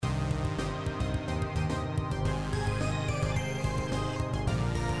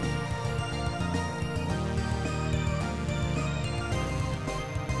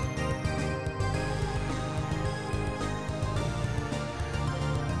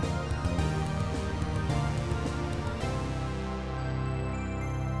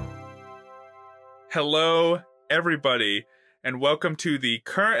Hello, everybody, and welcome to the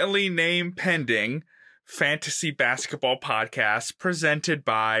currently name pending fantasy basketball podcast presented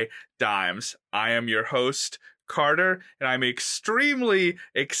by Dimes. I am your host, Carter, and I'm extremely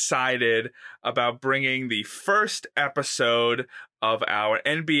excited about bringing the first episode of our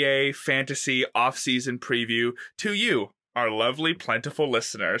NBA fantasy offseason preview to you, our lovely, plentiful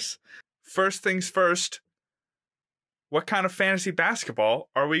listeners. First things first, what kind of fantasy basketball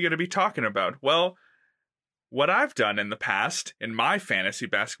are we going to be talking about? Well, what I've done in the past, in my fantasy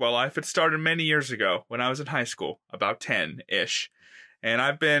basketball life, it started many years ago when I was in high school, about 10-ish. And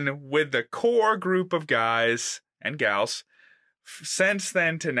I've been with the core group of guys and gals since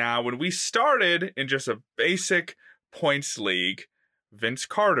then to now. When we started in just a basic points league, Vince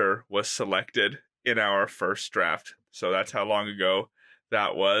Carter was selected in our first draft. So that's how long ago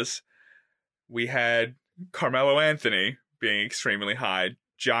that was. We had Carmelo Anthony being extremely high.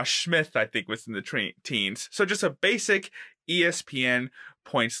 Josh Smith, I think, was in the teens. So just a basic ESPN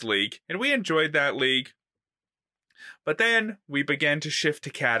points league. And we enjoyed that league. But then we began to shift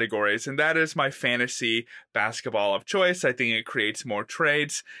to categories. And that is my fantasy basketball of choice. I think it creates more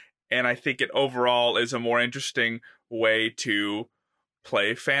trades. And I think it overall is a more interesting way to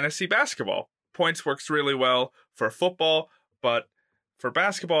play fantasy basketball. Points works really well for football. But for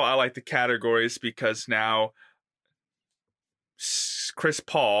basketball, I like the categories because now Chris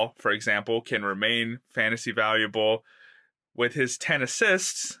Paul, for example, can remain fantasy valuable with his 10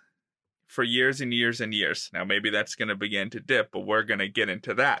 assists for years and years and years. Now, maybe that's going to begin to dip, but we're going to get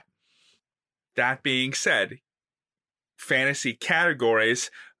into that. That being said, fantasy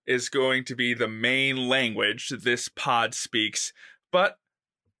categories is going to be the main language this pod speaks, but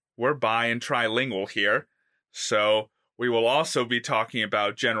we're bi and trilingual here. So we will also be talking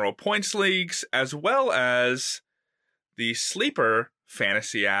about general points leagues as well as the sleeper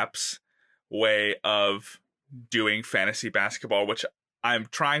fantasy apps way of doing fantasy basketball, which I'm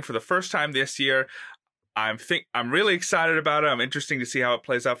trying for the first time this year. I'm really excited about it. I'm interested to see how it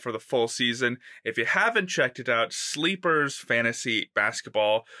plays out for the full season. If you haven't checked it out, Sleepers Fantasy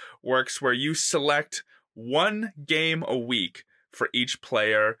Basketball works where you select one game a week for each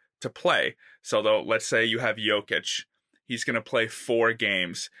player to play. So though, let's say you have Jokic. He's going to play 4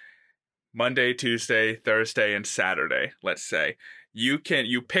 games. Monday, Tuesday, Thursday, and Saturday, let's say. You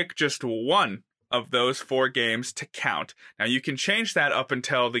pick just one of those 4 games to count. Now, you can change that up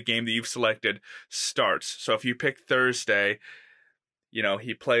until the game that you've selected starts. So if you pick Thursday,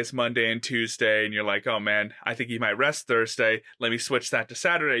 he plays Monday and Tuesday, and you're like, oh man, I think he might rest Thursday. Let me switch that to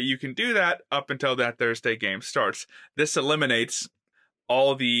Saturday. You can do that up until that Thursday game starts. This eliminates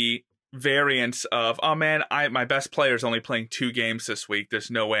all the variants of, oh man, my best player is only playing 2 games this week. There's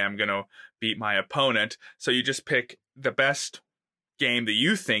no way I'm going to beat my opponent. So you just pick the best game that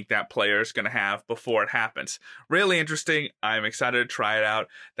you think that player is going to have before it happens. Really interesting. I'm excited to try it out.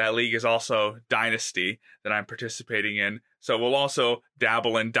 That league is also Dynasty that I'm participating in. So we'll also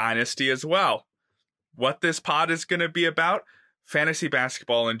dabble in Dynasty as well. What this pod is going to be about, fantasy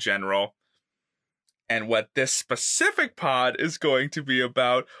basketball in general. And what this specific pod is going to be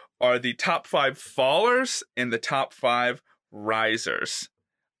about are the top 5 fallers and the top 5 risers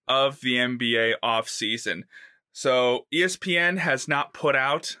of the NBA offseason. So ESPN has not put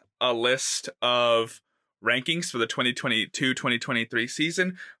out a list of rankings for the 2022-2023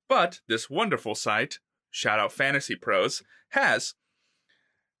 season, but this wonderful site, shout out Fantasy Pros, has.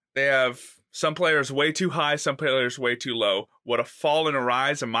 They have some players way too high, some players way too low. What a fall and a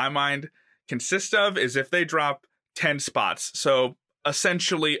rise in my mind consists of is if they drop 10 spots. So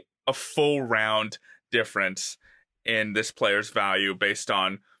essentially a full round difference in this player's value based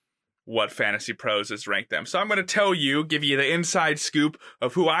on what Fantasy Pros has ranked them. So I'm going to give you the inside scoop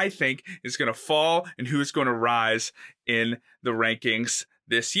of who I think is going to fall and who's going to rise in the rankings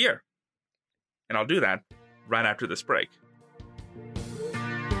this year. And I'll do that right after this break.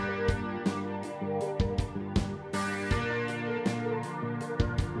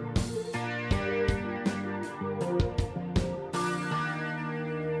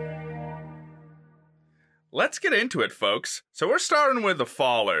 Let's get into it, folks. So we're starting with the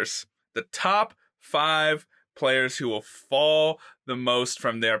fallers, the top 5 players who will fall the most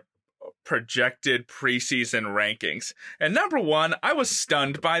from their projected preseason rankings. And number 1, I was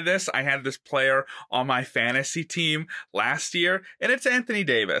stunned by this. I had this player on my fantasy team last year, and it's Anthony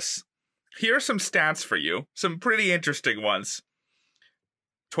Davis. Here are some stats for you, some pretty interesting ones.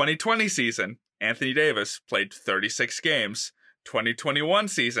 2020 season, Anthony Davis played 36 games. 2021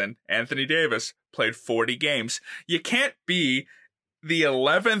 season, Anthony Davis played 40 games. You can't be the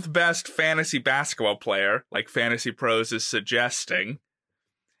 11th best fantasy basketball player, like Fantasy Pros is suggesting,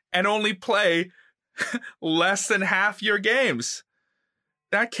 and only play less than half your games.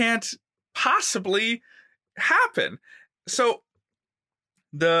 That can't possibly happen. So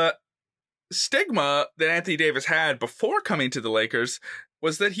the stigma that Anthony Davis had before coming to the Lakers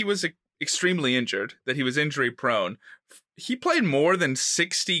was that he was extremely injured, that he was injury prone. He played more than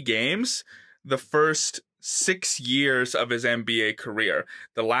 60 games the first 6 years of his NBA career.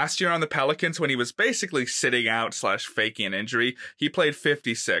 The last year on the Pelicans, when he was basically sitting out / faking an injury, he played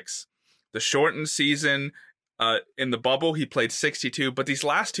 56. The shortened season in the bubble, he played 62. But these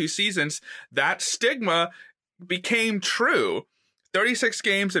last 2 seasons, that stigma became true. 36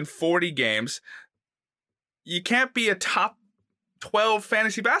 games and 40 games. You can't be a top 12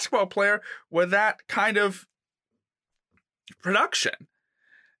 fantasy basketball player with that kind of production.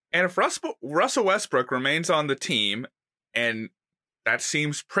 And if Russell Westbrook remains on the team, and that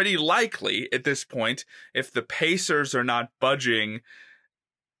seems pretty likely at this point, if the Pacers are not budging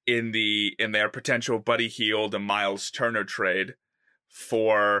in their potential Buddy Hield and Miles Turner trade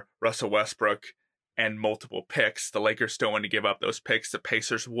for Russell Westbrook and multiple picks, the Lakers don't want to give up those picks. The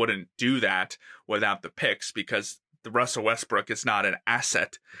Pacers wouldn't do that without the picks because the Russell Westbrook is not an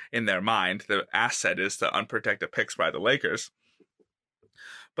asset in their mind. The asset is the unprotected picks by the Lakers.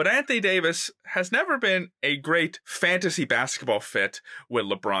 But Anthony Davis has never been a great fantasy basketball fit with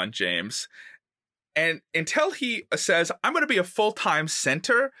LeBron James. And until he says, I'm going to be a full-time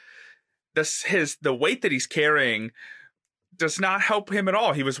center, the weight that he's carrying does not help him at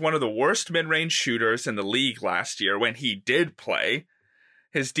all. He was one of the worst mid-range shooters in the league last year when he did play.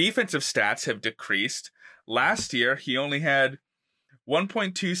 His defensive stats have decreased. Last year, he only had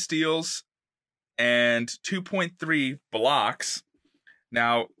 1.2 steals and 2.3 blocks.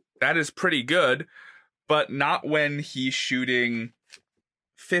 Now, that is pretty good, but not when he's shooting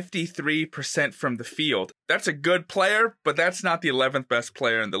 53% from the field. That's a good player, but that's not the 11th best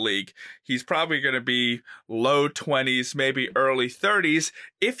player in the league. He's probably going to be low 20s, maybe early 30s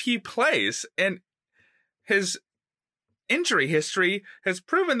if he plays. And his injury history has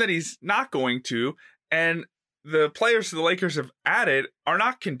proven that he's not going to, and the players the Lakers have added are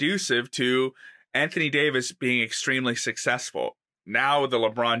not conducive to Anthony Davis being extremely successful. Now the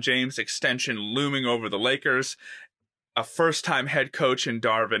LeBron James extension looming over the Lakers, a first-time head coach in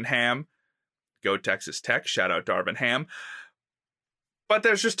Darvin Ham. Go Texas Tech, shout out Darvin Ham. But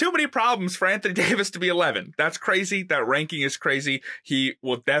there's just too many problems for Anthony Davis to be 11. That's crazy. That ranking is crazy. He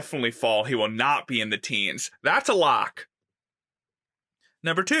will definitely fall. He will not be in the teens. That's a lock.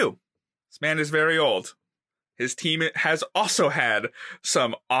 Number 2, this man is very old. His team has also had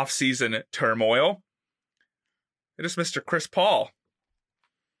some off-season turmoil. It is Mr. Chris Paul.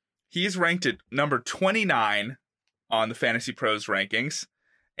 He's ranked at number 29 on the Fantasy Pros rankings.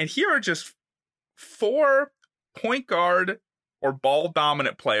 And here are just 4 point guard or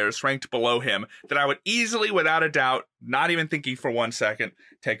ball-dominant players ranked below him that I would easily, without a doubt, not even thinking for 1 second,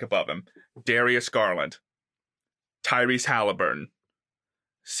 take above him. Darius Garland, Tyrese Halliburton,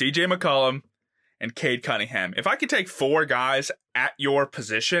 CJ McCollum, and Cade Cunningham. If I could take 4 guys at your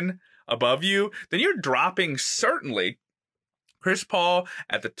position above you, then you're dropping certainly. Chris Paul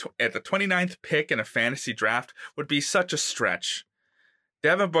at the 29th pick in a fantasy draft would be such a stretch.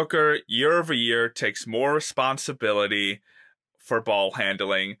 Devin Booker, year over year, takes more responsibility for ball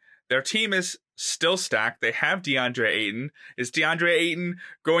handling. Their team is still stacked. They have DeAndre Ayton. Is DeAndre Ayton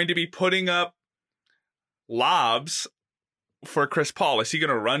going to be putting up lobs for Chris Paul? Is he going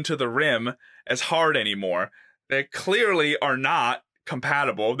to run to the rim as hard anymore? They clearly are not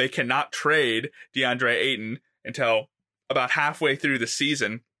compatible. They cannot trade DeAndre Ayton until about halfway through the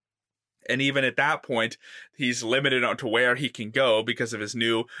season. And even at that point, he's limited on to where he can go because of his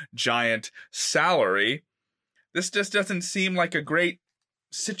new giant salary. This just doesn't seem like a great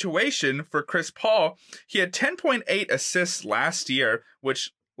situation for Chris Paul. He had 10.8 assists last year,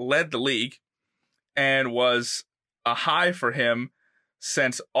 which led the league and was a high for him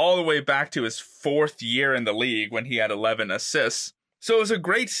since all the way back to his 4th year in the league when he had 11 assists. So it was a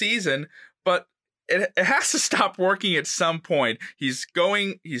great season, but it has to stop working at some point. He's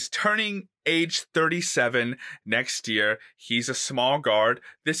turning age 37 next year. He's a small guard.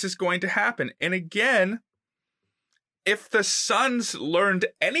 This is going to happen. And again, if the Suns learned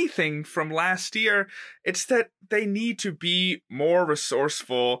anything from last year, it's that they need to be more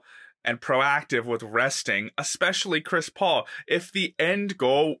resourceful and proactive with resting, especially Chris Paul. If the end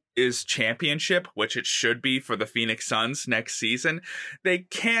goal is championship, which it should be for the Phoenix Suns next season, they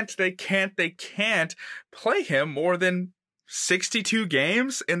can't play him more than 62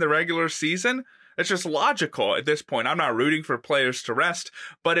 games in the regular season. It's just logical at this point. I'm not rooting for players to rest,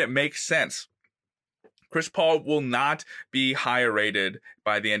 but it makes sense. Chris Paul will not be higher rated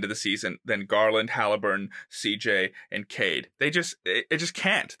by the end of the season than Garland, Halliburton, CJ, and Cade. It just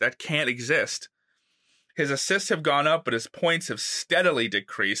can't. That can't exist. His assists have gone up, but his points have steadily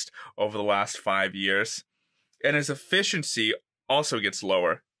decreased over the last 5 years. And his efficiency also gets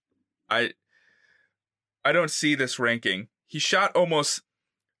lower. I don't see this ranking. He shot almost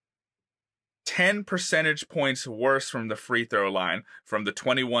 10 percentage points worse from the free throw line from the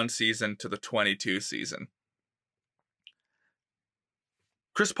 21 season to the 22 season.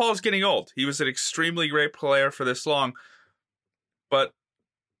 Chris Paul is getting old. He was an extremely great player for this long, but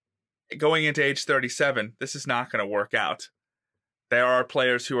going into age 37, this is not going to work out. There are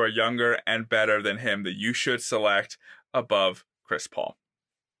players who are younger and better than him that you should select above Chris Paul.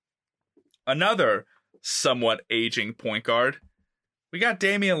 Another somewhat aging point guard, we got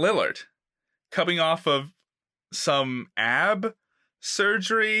Damian Lillard, coming off of some ab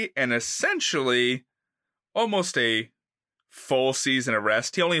surgery and essentially almost a full season of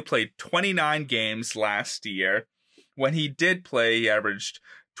rest. He only played 29 games last year. When he did play, he averaged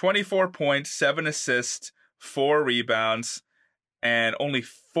 24 points, 7 assists, 4 rebounds, and only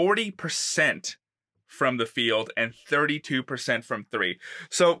 40% from the field and 32% from 3.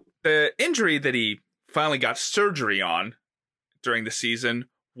 So the injury that he finally got surgery on during the season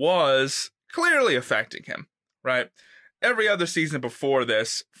was clearly affecting him, right? Every other season before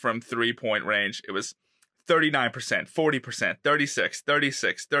this, from 3-point range, it was 39%, 40%, 36,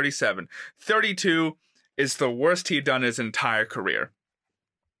 36, 37. 32 is the worst he'd done his entire career.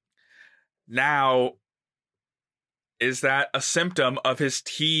 Now, is that a symptom of his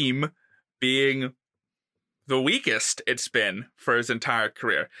team being the weakest it's been for his entire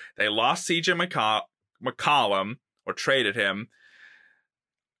career? They lost CJ McCollum, or traded him.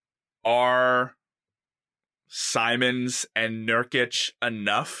 Are Simons and Nurkic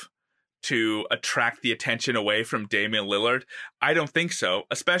enough to attract the attention away from Damian Lillard? I don't think so,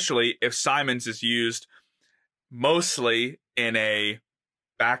 especially if Simons is used mostly in a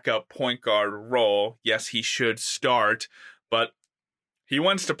backup point guard role. Yes, he should start, but he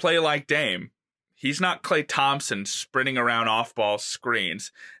wants to play like Dame. He's not Klay Thompson sprinting around off-ball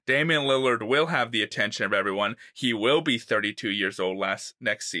screens. Damian Lillard will have the attention of everyone. He will be 32 years old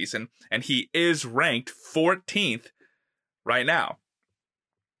next season, and he is ranked 14th right now.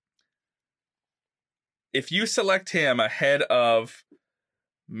 If you select him ahead of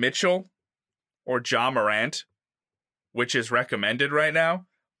Mitchell or Ja Morant, which is recommended right now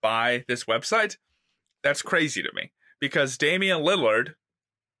by this website, that's crazy to me, because Damian Lillard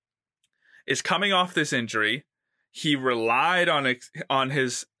is coming off this injury. He relied on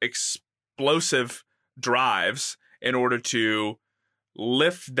his explosive drives in order to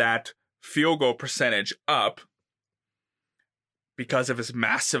lift that field goal percentage up because of his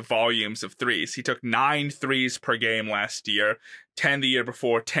massive volumes of threes. He took 9 threes per game last year, 10 the year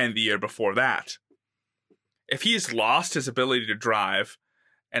before, 10 the year before that. If he's lost his ability to drive,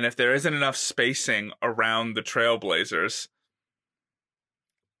 and if there isn't enough spacing around the Trailblazers,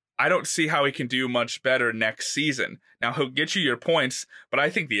 I don't see how he can do much better next season. Now, he'll get you your points, but I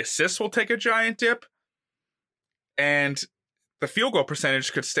think the assists will take a giant dip, and the field goal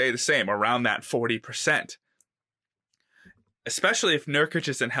percentage could stay the same, around that 40%. Especially if Nurkic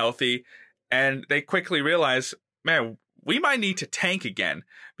isn't healthy, and they quickly realize, man, we might need to tank again,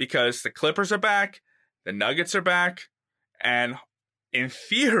 because the Clippers are back, the Nuggets are back, and in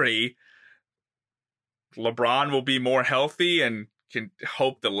theory, LeBron will be more healthy and can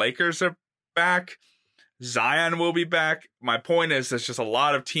hope the Lakers are back. Zion will be back. My point is, there's just a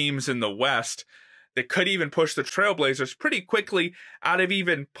lot of teams in the West that could even push the Trailblazers pretty quickly out of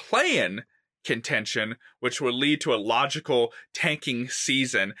even play-in contention, which will lead to a logical tanking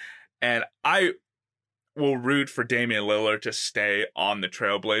season. And I will root for Damian Lillard to stay on the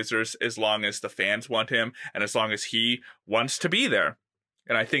Trailblazers as long as the fans want him and as long as he wants to be there.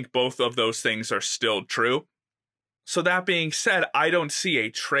 And I think both of those things are still true. So that being said, I don't see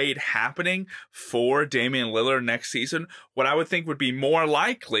a trade happening for Damian Lillard next season. What I would think would be more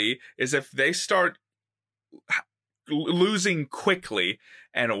likely is if they start losing quickly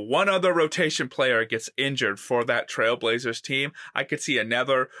and one other rotation player gets injured for that Trailblazers team, I could see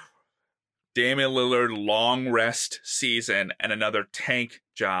another Damian Lillard long rest season and another tank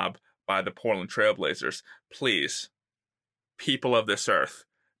job by the Portland Trailblazers. Please, people of this earth,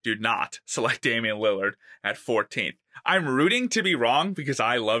 do not select Damian Lillard at 14th. I'm rooting to be wrong because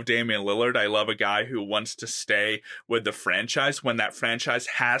I love Damian Lillard. I love a guy who wants to stay with the franchise when that franchise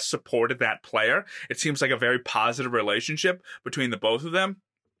has supported that player. It seems like a very positive relationship between the both of them.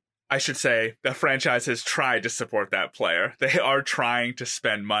 I should say the franchise has tried to support that player. They are trying to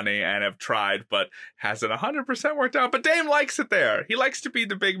spend money and have tried, but hasn't 100% worked out. But Dame likes it there. He likes to be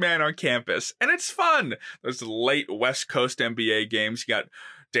the big man on campus, and it's fun. Those late West Coast NBA games, you got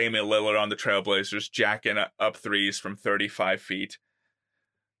Damian Lillard on the Trailblazers jacking up threes from 35 feet.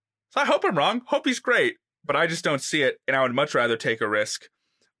 So I hope I'm wrong. Hope he's great, but I just don't see it, and I would much rather take a risk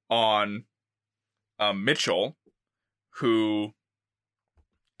on Mitchell, who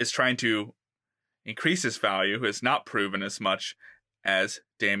is trying to increase his value, who has not proven as much as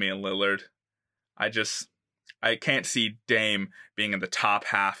Damian Lillard. I can't see Dame being in the top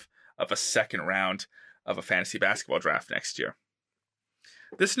half of a second round of a fantasy basketball draft next year.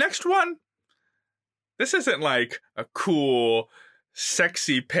 This next one, this isn't like a cool,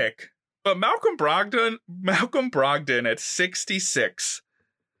 sexy pick, but Malcolm Brogdon at 66.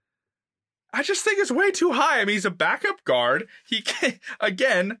 I just think it's way too high. I mean, he's a backup guard. He can't,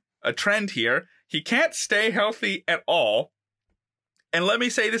 again, a trend here. He can't stay healthy at all. And let me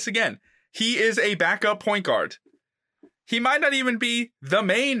say this again. He is a backup point guard. He might not even be the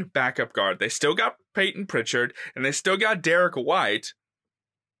main backup guard. They still got Peyton Pritchard, and they still got Derek White.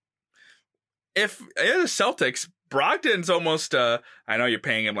 If the Celtics, Brogdon's almost, I know you're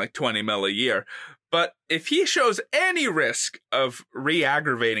paying him like $20 million a year, but if he shows any risk of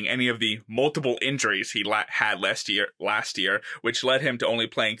re-aggravating any of the multiple injuries he had last year, which led him to only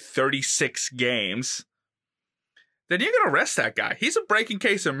playing 36 games, then you're going to rest that guy. He's a breaking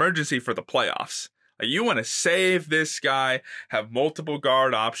case emergency for the playoffs. You want to save this guy, have multiple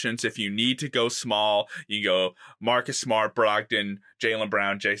guard options. If you need to go small, you go Marcus Smart, Brogdon, Jaylen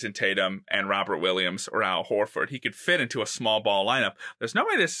Brown, Jason Tatum, and Robert Williams or Al Horford. He could fit into a small ball lineup. There's no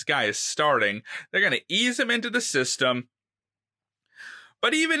way this guy is starting. They're going to ease him into the system.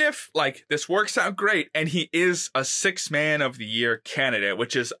 But even if this works out great and he is a 6th man of the year candidate,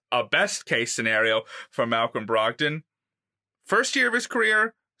 which is a best case scenario for Malcolm Brogdon, first year of his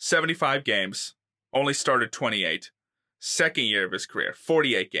career, 75 games. Only started 28. Second year of his career,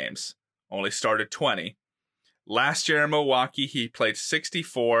 48 games. Only started 20. Last year in Milwaukee, he played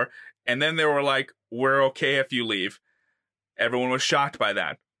 64. And then they were like, we're okay if you leave. Everyone was shocked by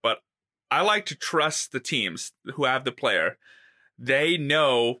that. But I like to trust the teams who have the player. They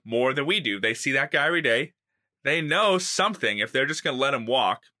know more than we do. They see that guy every day. They know something if they're just going to let him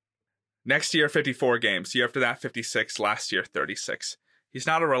walk. Next year, 54 games. Year after that, 56. Last year, 36. He's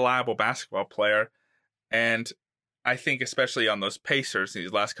not a reliable basketball player. And I think especially on those Pacers in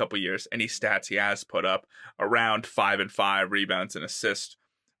these last couple of years, any stats he has put up around 5 and 5 rebounds and assists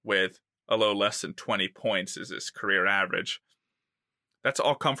with a little less than 20 points is his career average. That's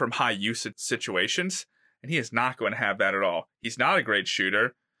all come from high usage situations, and he is not going to have that at all. He's not a great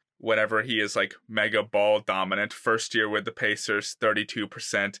shooter. Whenever he is mega ball dominant, first year with the Pacers,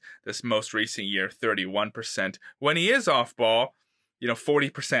 32%. This most recent year, 31%. When he is off ball,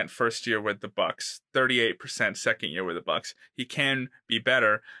 40% first year with the Bucks, 38% second year with the Bucks. He can be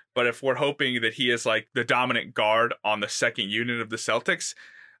better, but if we're hoping that he is the dominant guard on the second unit of the Celtics,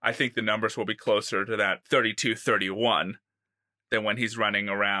 I think the numbers will be closer to that 32-31 than when he's running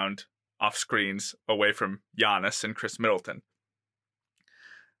around off screens away from Giannis and Chris Middleton.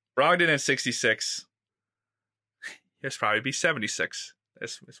 Brogdon at 66. He'll probably be 76.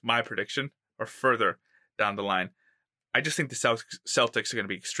 That's my prediction, or further down the line. I just think the Celtics are going to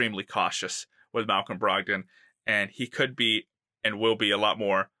be extremely cautious with Malcolm Brogdon, and he could be and will be a lot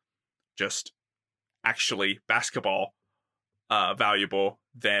more just actually basketball valuable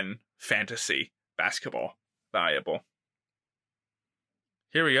than fantasy basketball valuable.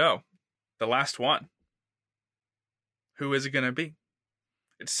 Here we go. The last one. Who is it going to be?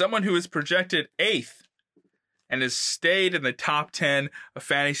 It's someone who is projected 8th and has stayed in the top 10 of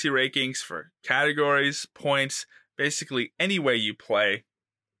fantasy rankings for categories, points, basically any way you play.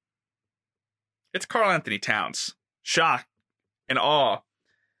 It's Karl-Anthony Towns. Shock and awe.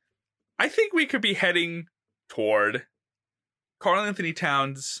 I think we could be heading toward Karl-Anthony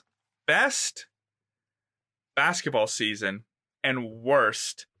Towns' best basketball season and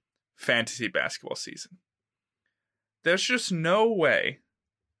worst fantasy basketball season. There's just no way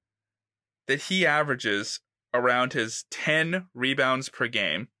that he averages around his 10 rebounds per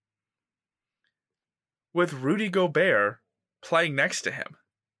game with Rudy Gobert playing next to him.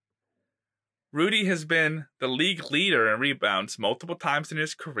 Rudy has been the league leader in rebounds multiple times in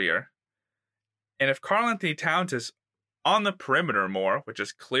his career. And if Karl-Anthony Towns is on the perimeter more, which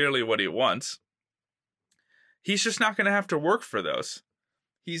is clearly what he wants, he's just not going to have to work for those.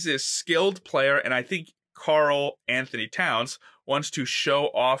 He's a skilled player, and I think Karl-Anthony Towns wants to show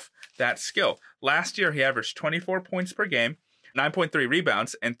off that skill. Last year, he averaged 24 points per game, 9.3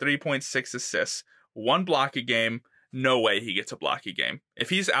 rebounds, and 3.6 assists. 1 block a game. No way he gets a block a game. If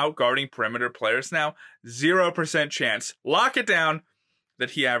he's out guarding perimeter players now, 0% chance. Lock it down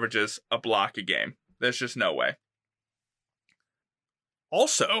that he averages a block a game. There's just no way.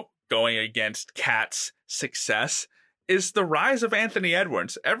 Also, going against Cat's success is the rise of Anthony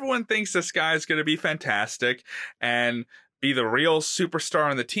Edwards. Everyone thinks this guy is going to be fantastic and be the real superstar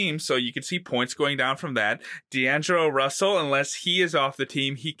on the team, so you can see points going down from that. D'Angelo Russell, unless he is off the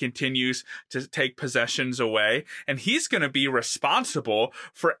team, he continues to take possessions away, and he's going to be responsible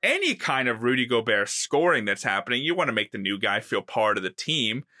for any kind of Rudy Gobert scoring that's happening. You want to make the new guy feel part of the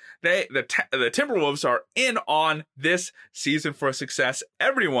team. The Timberwolves are in on this season for success.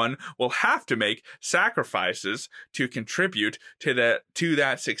 Everyone will have to make sacrifices to contribute to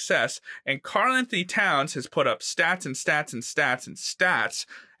that success. And Karl-Anthony Towns has put up stats and stats and stats and stats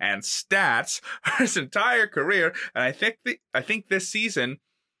and stats his entire career. And I think this season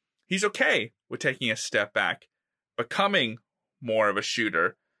he's okay with taking a step back, becoming more of a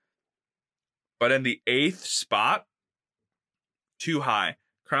shooter. But in the 8th spot, too high.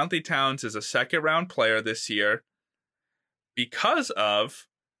 Karl-Anthony Towns is a second-round player this year because of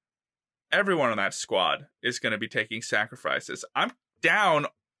everyone on that squad is going to be taking sacrifices. I'm down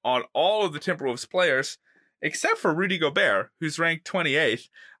on all of the Timberwolves players except for Rudy Gobert, who's ranked 28th.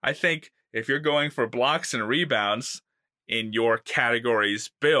 I think if you're going for blocks and rebounds in your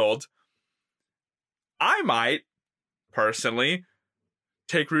category's build, I might personally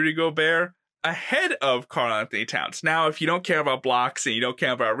take Rudy Gobert ahead of Karl-Anthony Towns. Now, if you don't care about blocks and you don't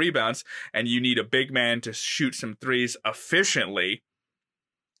care about rebounds and you need a big man to shoot some threes efficiently,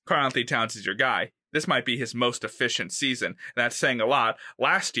 Karl-Anthony Towns is your guy. This might be his most efficient season. That's saying a lot.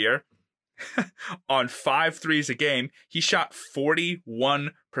 Last year, on 5 threes a game, he shot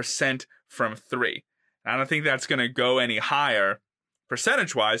 41% from 3. I don't think that's going to go any higher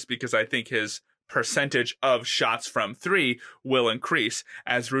percentage-wise because I think his percentage of shots from 3 will increase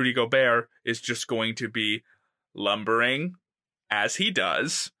as Rudy Gobert is just going to be lumbering as he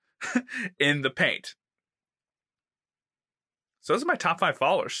does in the paint. So those are my top 5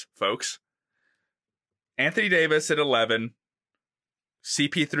 followers, folks. Anthony Davis at 11,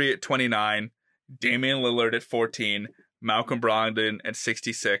 CP3 at 29, Damian Lillard at 14, Malcolm Brogdon at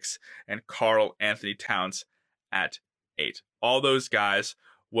 66, and Karl-Anthony Towns at 8. All those guys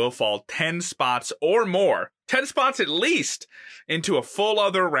will fall 10 spots or more, 10 spots at least, into a full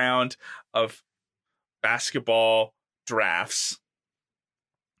other round of basketball drafts.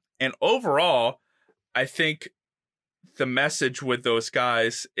 And overall, I think the message with those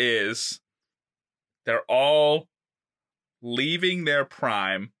guys is they're all leaving their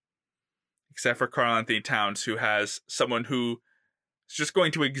prime, except for Karl-Anthony Towns, who has someone who is just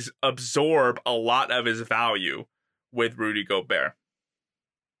going to absorb a lot of his value with Rudy Gobert.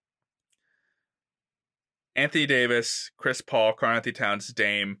 Anthony Davis, Chris Paul, Karl-Anthony Towns,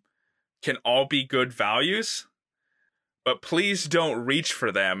 Dame can all be good values, but please don't reach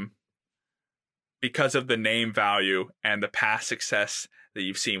for them because of the name value and the past success that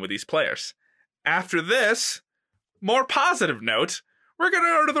you've seen with these players. After this, more positive note, we're going to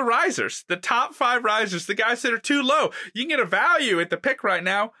go to the risers, the top 5 risers, the guys that are too low. You can get a value at the pick right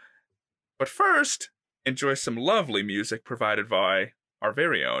now. But first, enjoy some lovely music provided by our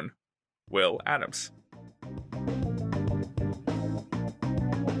very own Will Adams.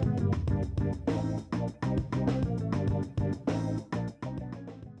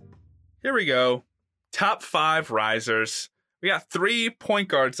 Here we go. Top 5 risers. We got 3 point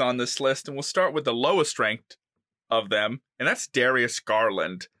guards on this list, and we'll start with the lowest ranked of them, and that's Darius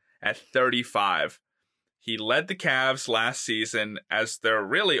Garland at 35. He led the Cavs last season as their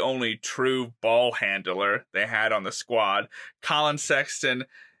really only true ball handler they had on the squad. Colin Sexton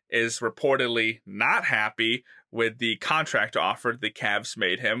is reportedly not happy with the contract offer the Cavs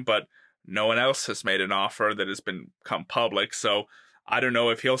made him, but no one else has made an offer that has become public, so I don't know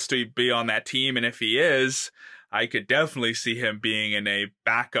if he'll still be on that team, and if he is, I could definitely see him being in a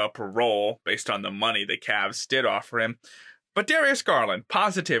backup role based on the money the Cavs did offer him. But Darius Garland,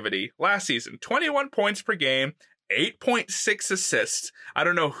 positivity. Last season, 21 points per game, 8.6 assists. I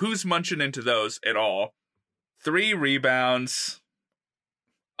don't know who's munching into those at all. 3 rebounds,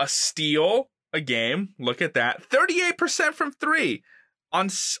 a steal a game. Look at that. 38% from 3. On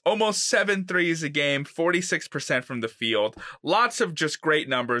almost 7 threes a game, 46% from the field. Lots of just great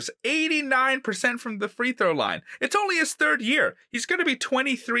numbers. 89% from the free throw line. It's only his 3rd year. He's going to be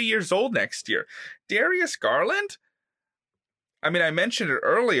 23 years old next year. Darius Garland? I mean, I mentioned it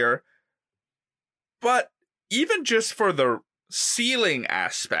earlier, but even just for the ceiling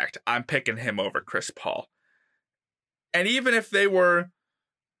aspect, I'm picking him over Chris Paul. And even if they were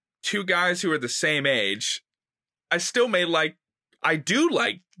two guys who are the same age, I do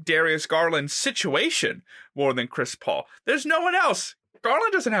like Darius Garland's situation more than Chris Paul. There's no one else.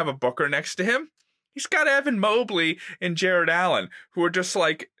 Garland doesn't have a Booker next to him. He's got Evan Mobley and Jared Allen, who are just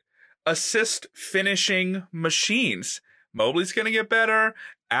like assist finishing machines. Mobley's going to get better.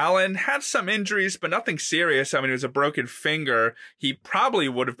 Allen had some injuries, but nothing serious. I mean, it was a broken finger. He probably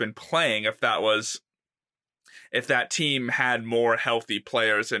would have been playing if that team had more healthy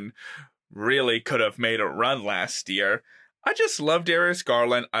players and really could have made a run last year. I just love Darius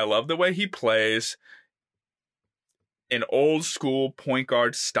Garland. I love the way he plays. An old school point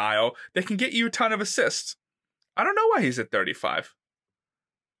guard style that can get you a ton of assists. I don't know why he's at 35.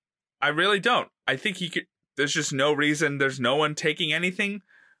 I really don't. I think he could. There's just no reason. There's no one taking anything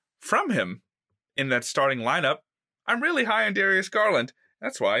from him in that starting lineup. I'm really high on Darius Garland.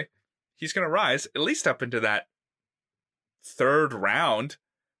 That's why he's going to rise at least up into that third round.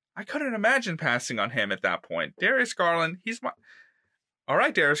 I couldn't imagine passing on him at that point. Darius Garland, all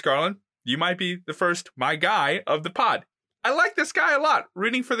right, Darius Garland, you might be the first my guy of the pod. I like this guy a lot,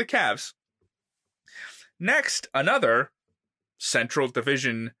 rooting for the Cavs. Next, another Central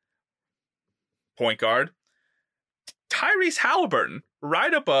Division point guard, Tyrese Halliburton,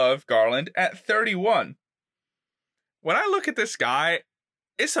 right above Garland at 31. When I look at this guy,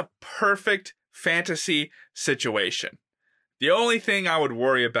 it's a perfect fantasy situation. The only thing I would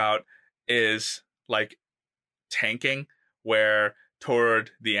worry about is like tanking, where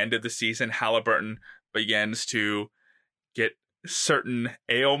toward the end of the season, Halliburton begins to get certain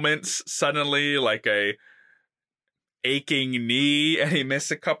ailments suddenly, like a aching knee, and he missed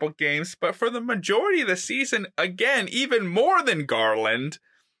a couple games. But for the majority of the season, again, even more than Garland,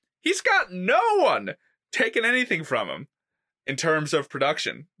 he's got no one taking anything from him in terms of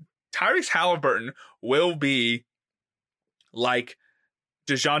production. Tyrese Halliburton will be like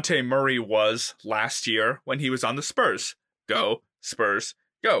DeJounte Murray was last year when he was on the Spurs. Go, Spurs,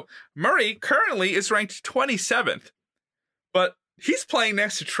 go. Murray currently is ranked 27th, but he's playing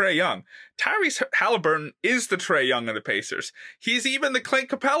next to Trae Young. Tyrese Halliburton is the Trae Young of the Pacers. He's even the Clint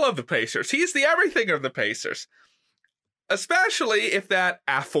Capella of the Pacers. He's the everything of the Pacers. Especially if that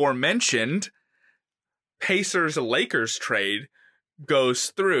aforementioned Pacers-Lakers trade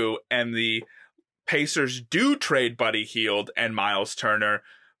goes through and the Pacers do trade Buddy Hield and Miles Turner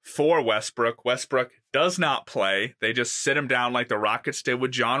for Westbrook. Westbrook does not play. They just sit him down like the Rockets did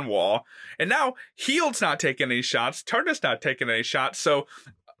with John Wall. And now Hield's not taking any shots. Turner's not taking any shots. So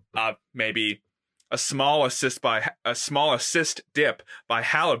maybe a small assist dip by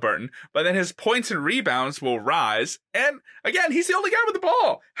Halliburton. But then his points and rebounds will rise. And again, he's the only guy with the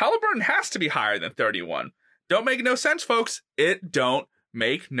ball. Halliburton has to be higher than 31. Don't make no sense, folks. It don't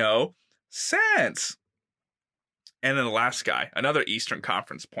make no sense. And then the last guy, another Eastern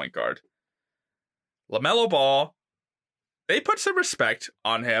Conference point guard, LaMelo Ball. They put some respect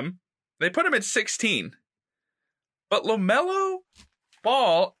on him. They put him at 16. But LaMelo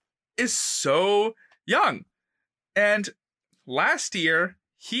Ball is so young. And last year,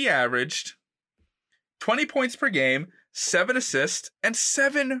 he averaged 20 points per game, 7 assists, and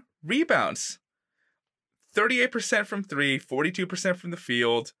 7 rebounds. 38% from 3, 42% from the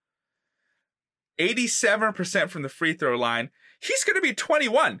field, 87% from the free throw line. He's going to be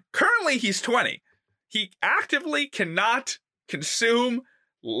 21. Currently, he's 20. He actively cannot consume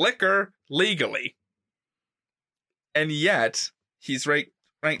liquor legally. And yet, he's ranked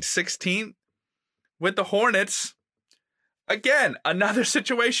 16th with the Hornets. Again, another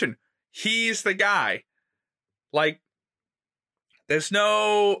situation. He's the guy. Like, there's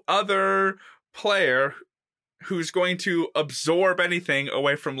no other player who's going to absorb anything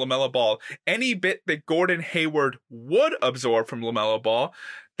away from LaMelo Ball. Any bit that Gordon Hayward would absorb from LaMelo Ball,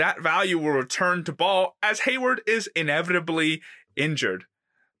 that value will return to Ball as Hayward is inevitably injured.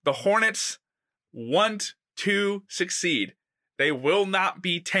 The Hornets want to succeed. They will not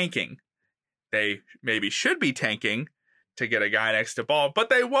be tanking. They maybe should be tanking to get a guy next to Ball,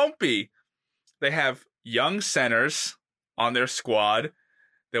 but they won't be. They have young centers on their squad.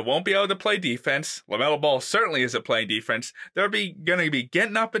 They won't be able to play defense. LaMelo Ball certainly isn't playing defense. They're going to be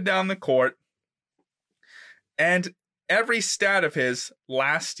getting up and down the court. And every stat of his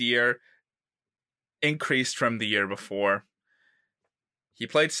last year increased from the year before. He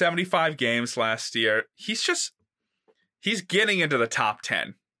played 75 games last year. He's getting into the top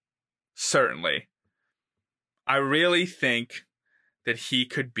 10. Certainly. I really think that he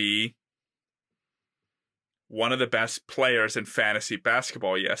could be one of the best players in fantasy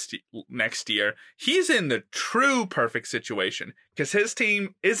basketball next year. He's in the true perfect situation because his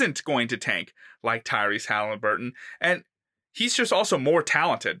team isn't going to tank like Tyrese Halliburton, and he's just also more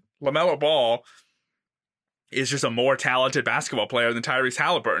talented. LaMelo Ball is just a more talented basketball player than Tyrese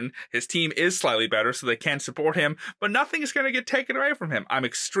Halliburton. His team is slightly better, so they can support him, but nothing is going to get taken away from him. I'm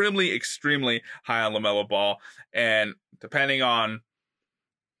extremely, extremely high on LaMelo Ball, and depending on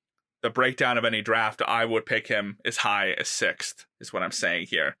the breakdown of any draft, I would pick him as high as 6th, is what I'm saying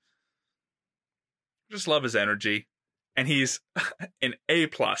here. Just love his energy. And he's an A+,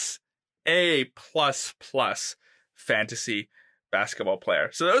 fantasy basketball player.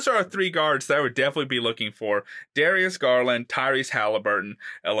 So those are our 3 guards that I would definitely be looking for. Darius Garland, Tyrese Halliburton,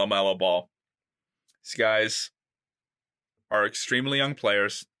 and LaMelo Ball. These guys are extremely young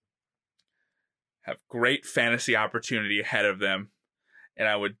players, have great fantasy opportunity ahead of them, and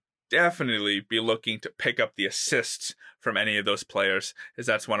I would definitely be looking to pick up the assists from any of those players, as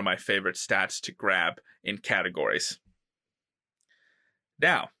that's one of my favorite stats to grab in categories.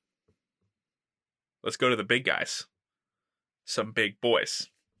 Now, let's go to the big guys. Some big boys.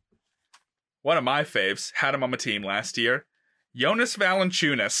 One of my faves, had him on my team last year, Jonas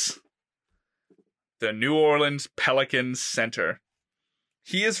Valanciunas, the New Orleans Pelicans center.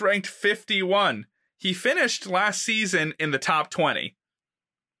 He is ranked 51. He finished last season in the top 20.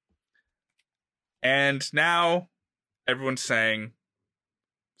 And now everyone's saying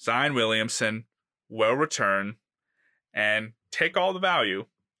Zion Williamson will return and take all the value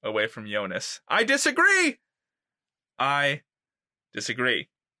away from Jonas. I disagree.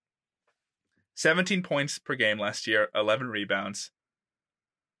 17 points per game last year, 11 rebounds,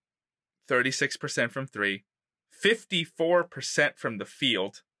 36% from 3, 54% from the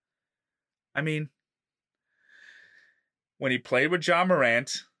field. I mean, when he played with Ja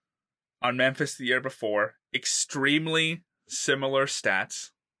Morant on Memphis the year before, extremely similar stats.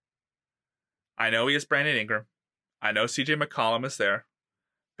 I know he has Brandon Ingram. I know CJ McCollum is there.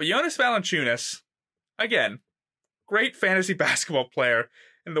 But Jonas Valanciunas, again, great fantasy basketball player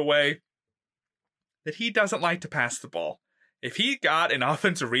in the way that he doesn't like to pass the ball. If he got an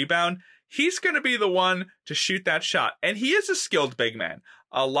offensive rebound, he's going to be the one to shoot that shot. And he is a skilled big man.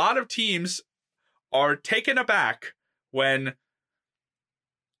 A lot of teams are taken aback when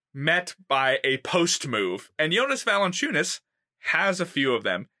met by a post move. And Jonas Valanciunas has a few of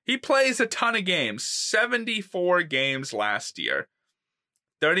them. He plays a ton of games, 74 games last year,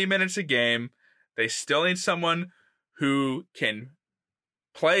 30 minutes a game. They still need someone who can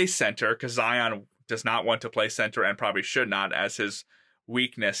play center, because Zion does not want to play center and probably should not, as his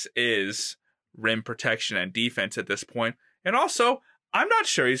weakness is rim protection and defense at this point. And also, I'm not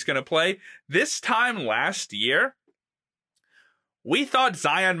sure he's going to play. This time last year, we thought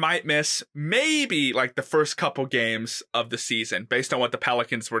Zion might miss maybe like the first couple games of the season based on what the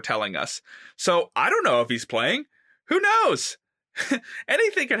Pelicans were telling us. So I don't know if he's playing. Who knows?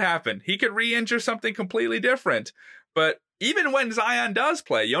 Anything could happen. He could re-injure something completely different. But even when Zion does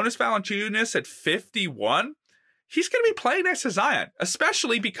play, Jonas Valanciunas at 51, he's going to be playing next to Zion,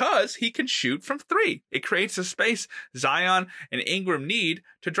 especially because he can shoot from 3. It creates a space Zion and Ingram need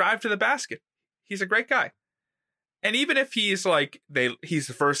to drive to the basket. He's a great guy. And even if he's he's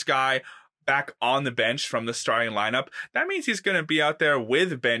the first guy back on the bench from the starting lineup, that means he's going to be out there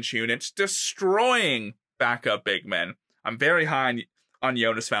with bench units destroying backup big men. I'm very high on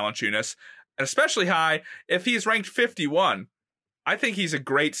Jonas Valanciunas, and especially high if he's ranked 51. I think he's a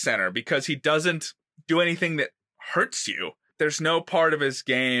great center because he doesn't do anything that hurts you. There's no part of his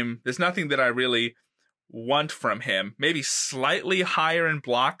game. There's nothing that I really want from him. Maybe slightly higher in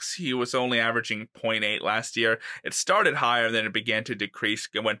blocks. He was only averaging 0.8 last year. It started higher, then it began to decrease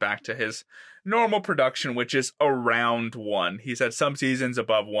and went back to his normal production, which is around 1. He's had some seasons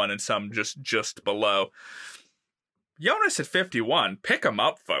above 1 and some just below. Jonas at 51, pick him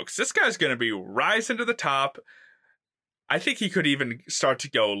up, folks. This guy's going to be rising to the top. I think he could even start to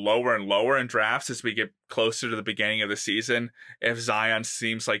go lower and lower in drafts as we get closer to the beginning of the season, if Zion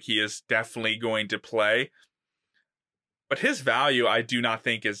seems like he is definitely going to play. But his value, I do not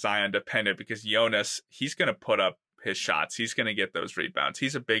think, is Zion dependent, because Jonas, he's going to put up his shots. He's going to get those rebounds.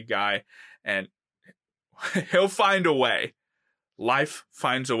 He's a big guy, and he'll find a way. Life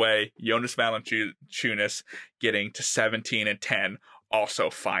finds a way. Jonas Valanciunas getting to 17 and 10 also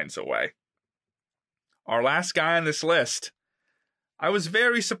finds a way. Our last guy on this list, I was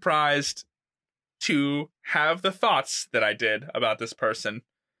very surprised to have the thoughts that I did about this person.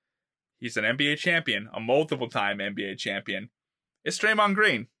 He's an NBA champion, a multiple-time NBA champion. It's Draymond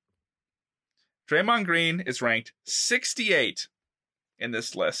Green. Draymond Green is ranked 68 in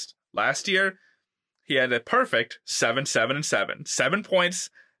this list. Last year, he had a perfect 7, 7, and 7. 7 points,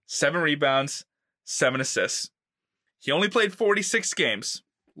 7 rebounds, 7 assists. He only played 46 games.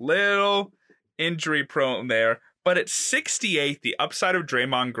 Little injury prone there. But at 68, the upside of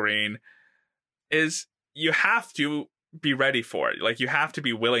Draymond Green is you have to be ready for it. Like, you have to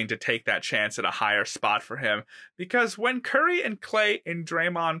be willing to take that chance at a higher spot for him. Because when Curry and Klay and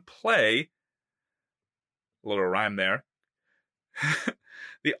Draymond play, a little rhyme there,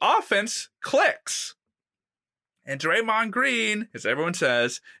 the offense clicks. And Draymond Green, as everyone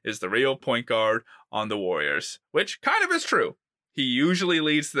says, is the real point guard on the Warriors, which kind of is true. He usually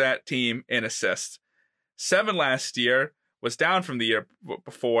leads that team in assists. 7 last year, was down from the year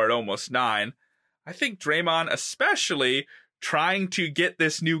before at almost 9. I think Draymond, especially trying to get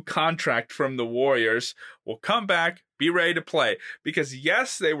this new contract from the Warriors, will come back, be ready to play. Because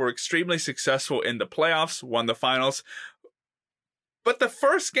yes, they were extremely successful in the playoffs, won the finals. But the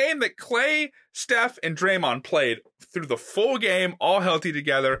first game that Klay, Steph, and Draymond played through the full game, all healthy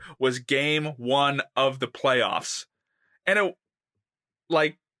together, was game 1 of the playoffs. And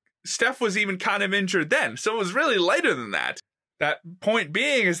Steph was even kind of injured then, so it was really later than that. That point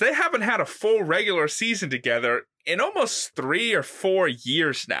being is they haven't had a full regular season together in almost 3 or 4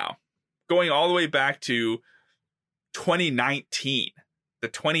 years now, going all the way back to 2019, the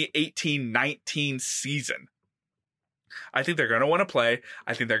 2018-19 season. I think they're going to want to play.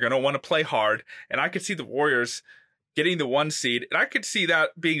 I think they're going to want to play hard, and I could see the Warriors getting the 1 seed, and I could see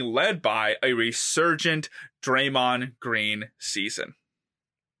that being led by a resurgent Draymond Green season.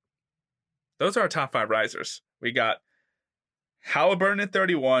 Those are our top 5 risers. We got Halliburton at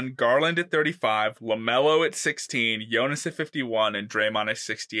 31, Garland at 35, LaMelo at 16, Jonas at 51, and Draymond at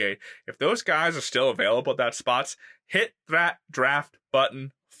 68. If those guys are still available at that spots, hit that draft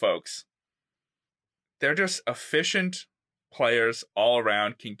button, folks. They're just efficient players all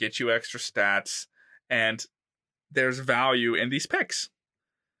around, can get you extra stats, and there's value in these picks.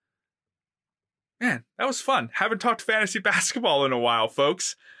 Man, that was fun. Haven't talked fantasy basketball in a while,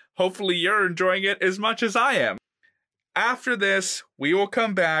 folks. Hopefully you're enjoying it as much as I am. After this, we will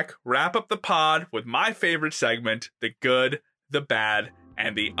come back, wrap up the pod with my favorite segment, the good, the bad,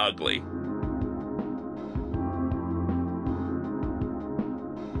 and the ugly.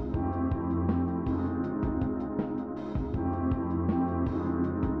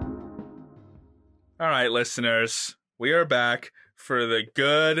 All right, listeners, we are back for the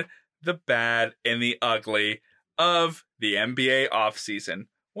good, the bad, and the ugly of the NBA offseason.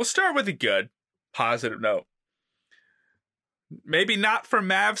 We'll start with the good, positive note. Maybe not for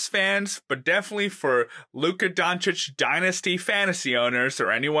Mavs fans, but definitely for Luka Doncic dynasty fantasy owners or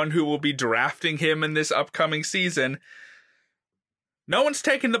anyone who will be drafting him in this upcoming season. No one's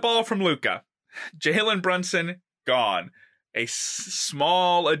taking the ball from Luka. Jalen Brunson, gone. A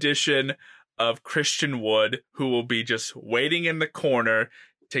small addition of Christian Wood, who will be just waiting in the corner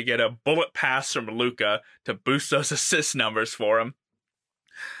to get a bullet pass from Luka to boost those assist numbers for him.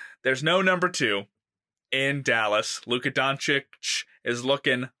 There's no number 2 in Dallas. Luka Doncic is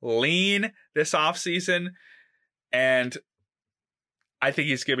looking lean this offseason, and I think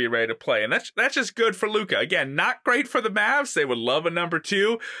he's going to be ready to play. And that's just good for Luka. Again, not great for the Mavs. They would love a number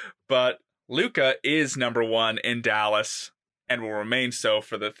 2, but Luka is number 1 in Dallas and will remain so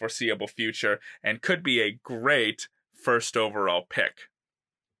for the foreseeable future and could be a great first overall pick.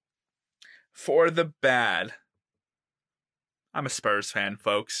 For the bad, I'm a Spurs fan,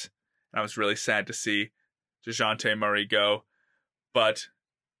 folks, and I was really sad to see DeJounte Murray go. But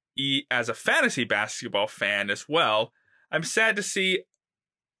as a fantasy basketball fan as well, I'm sad to see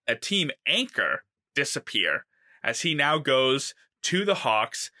a team anchor disappear as he now goes to the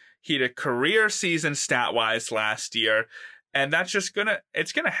Hawks. He had a career season stat-wise last year, and that's just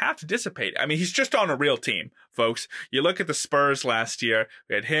it's gonna have to dissipate. I mean, he's just on a real team, folks. You look at the Spurs last year,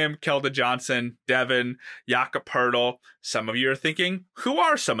 we had him, Keldon Johnson, Devin, Jakob Poeltl. Some of you are thinking, who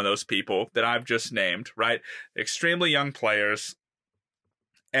are some of those people that I've just named, right? Extremely young players.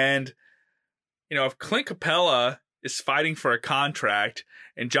 And, if Clint Capella is fighting for a contract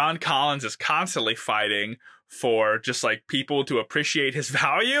and John Collins is constantly fighting for just like people to appreciate his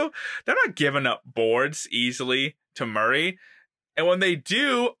value, they're not giving up boards easily to Murray. And when they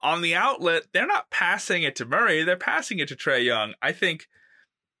do on the outlet, they're not passing it to Murray, they're passing it to Trae Young. I think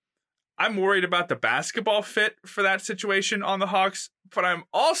I'm worried about the basketball fit for that situation on the Hawks, but I'm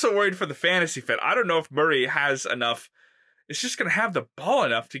also worried for the fantasy fit. I don't know if Murray has enough. It's just going to have the ball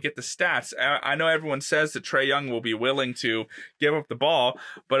enough to get the stats. I know everyone says that Trae Young will be willing to give up the ball,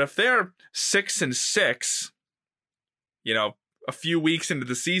 but if they're 6-6, a few weeks into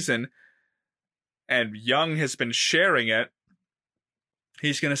the season, and Young has been sharing it,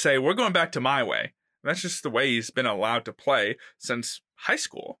 he's going to say, we're going back to my way. That's just the way he's been allowed to play since high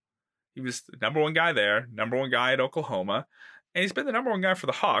school. He was the number one guy there, number one guy at Oklahoma, and he's been the number one guy for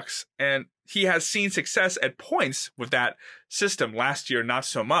the Hawks. And he has seen success at points with that system. Last year, not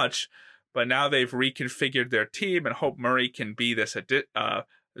so much, but now they've reconfigured their team, and Hope Murray can be this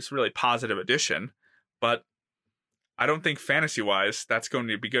really positive addition. But I don't think fantasy-wise that's going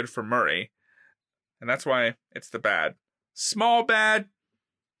to be good for Murray, and that's why it's the bad. Small bad.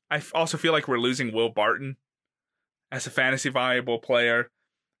 I also feel like we're losing Will Barton as a fantasy valuable player,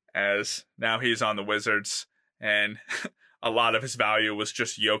 as now he's on the Wizards, and a lot of his value was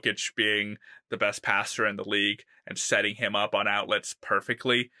just Jokic being the best passer in the league and setting him up on outlets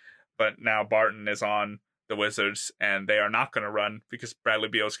perfectly. But now Barton is on the Wizards, and they are not going to run because Bradley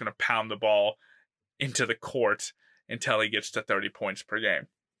Beal is going to pound the ball into the court until he gets to 30 points per game.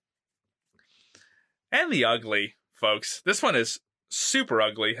 And the ugly, folks. This one is super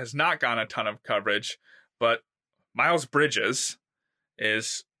ugly, has not gotten a ton of coverage, but Miles Bridges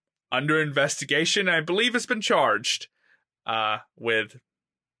is under investigation. I believe has been charged with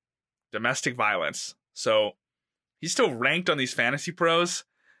domestic violence. So he's still ranked on these fantasy pros.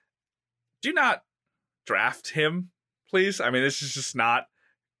 Do not draft him, please. I mean, this is just not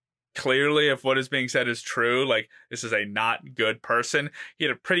clearly, if what is being said is true, like, this is a not good person. He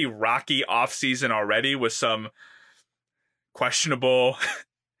had a pretty rocky offseason already with some questionable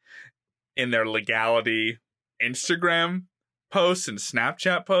in their legality Instagram posts and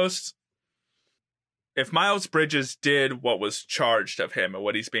Snapchat posts. If Miles Bridges did what was charged of him and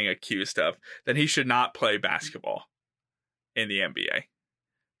what he's being accused of, then he should not play basketball in the NBA.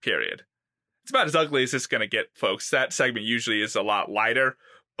 Period. It's about as ugly as it's going to get, folks. That segment usually is a lot lighter,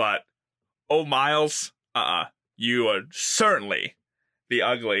 but oh, Miles, you are certainly the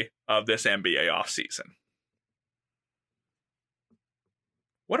ugly of this NBA offseason.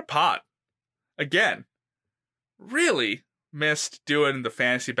 What a pod. Again, really missed doing the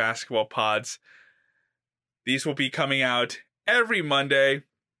fantasy basketball pods. These will be coming out every Monday.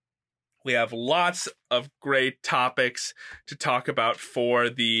 We have lots of great topics to talk about for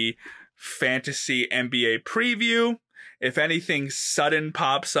the fantasy NBA preview. If anything sudden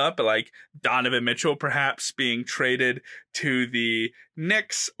pops up, like Donovan Mitchell perhaps being traded to the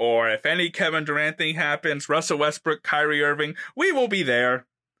Knicks, or if any Kevin Durant thing happens, Russell Westbrook, Kyrie Irving, we will be there,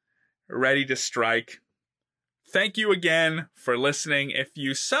 ready to strike. Thank you again for listening. If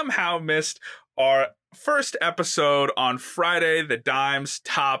you somehow missed our first episode on Friday, the Dimes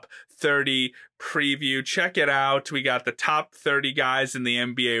Top 30 preview, check it out. We got the top 30 guys in the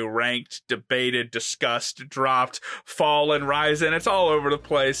NBA ranked, debated, discussed, dropped, fallen, rising. It's all over the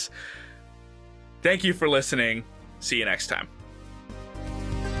place. Thank you for listening. See you next time.